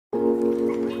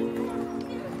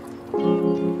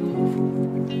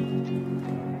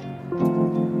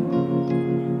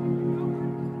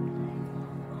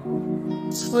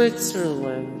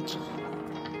Switzerland,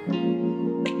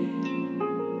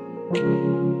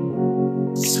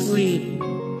 Sweden,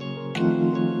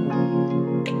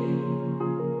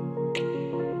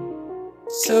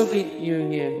 Soviet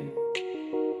Union,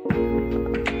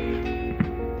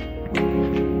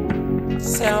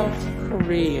 South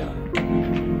Korea,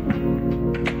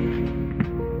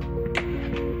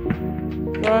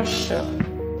 Russia,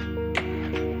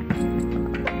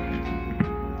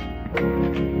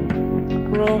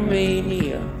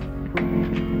 Romania,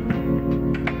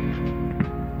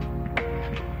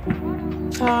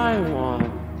 Taiwan,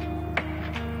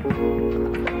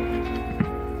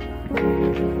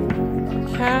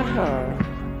 Qatar,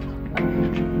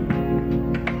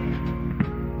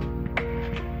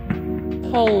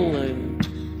 Poland,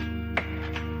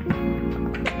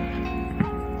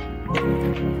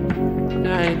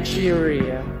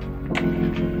 Nigeria,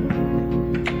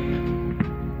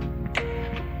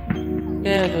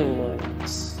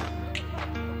 Netherlands,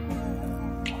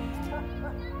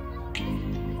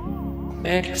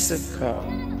 Mexico,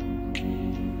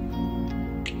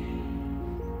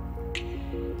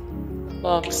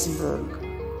 Luxembourg,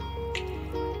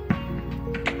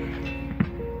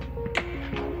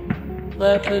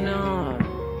 Lebanon,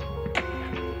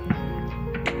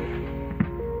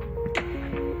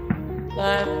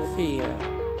 Latvia,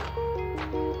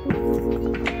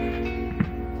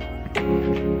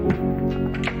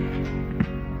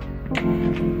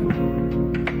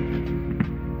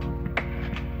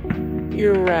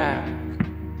 Iraq,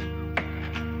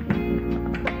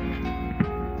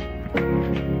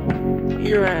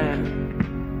 Iran,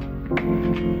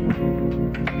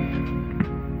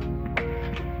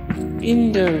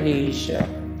 Indonesia,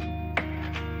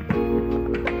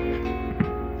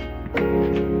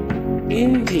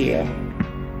 India,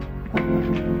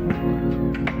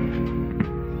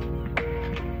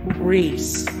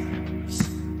 Greece,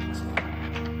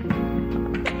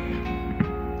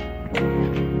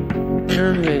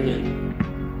 Germany,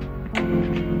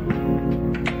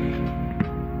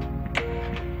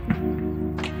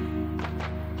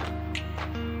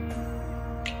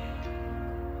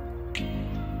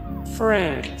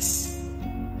 France,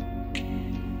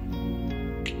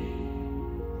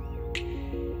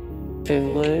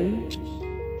 Finland,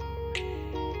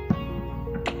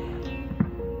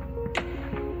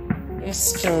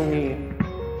 Estonia,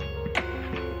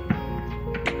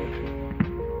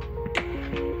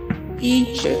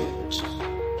 Egypt,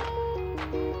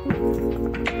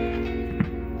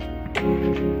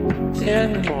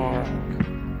 Denmark,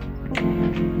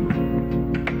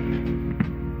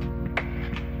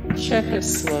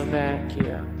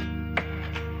 Czechoslovakia,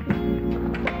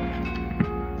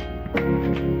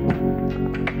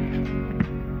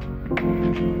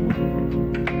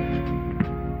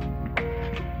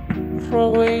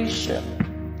 Croatia,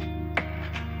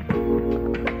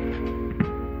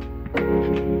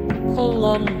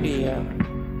 Colombia,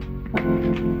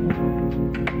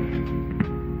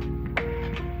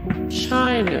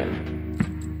 China,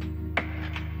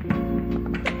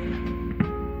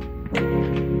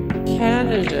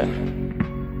 Canada,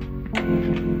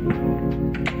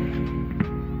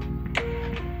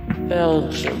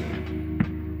 Belgium,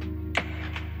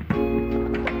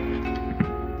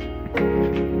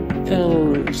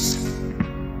 Belarus,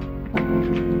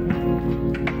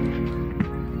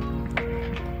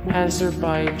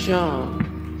 Azerbaijan,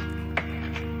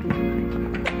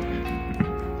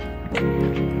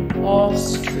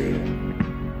 Austria,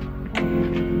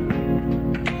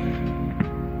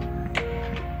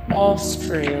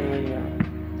 Australia,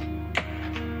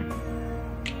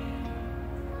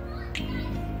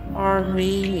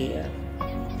 Armenia,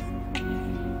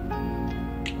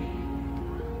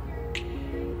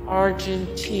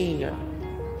 Argentina.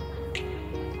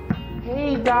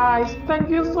 Hey guys, thank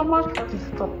you so much for the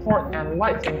support and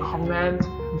likes and comments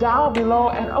down below,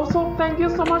 and also thank you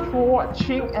so much for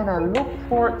watching, and I look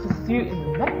forward to see you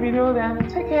in the next video. Then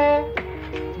take care,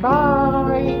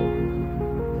 bye.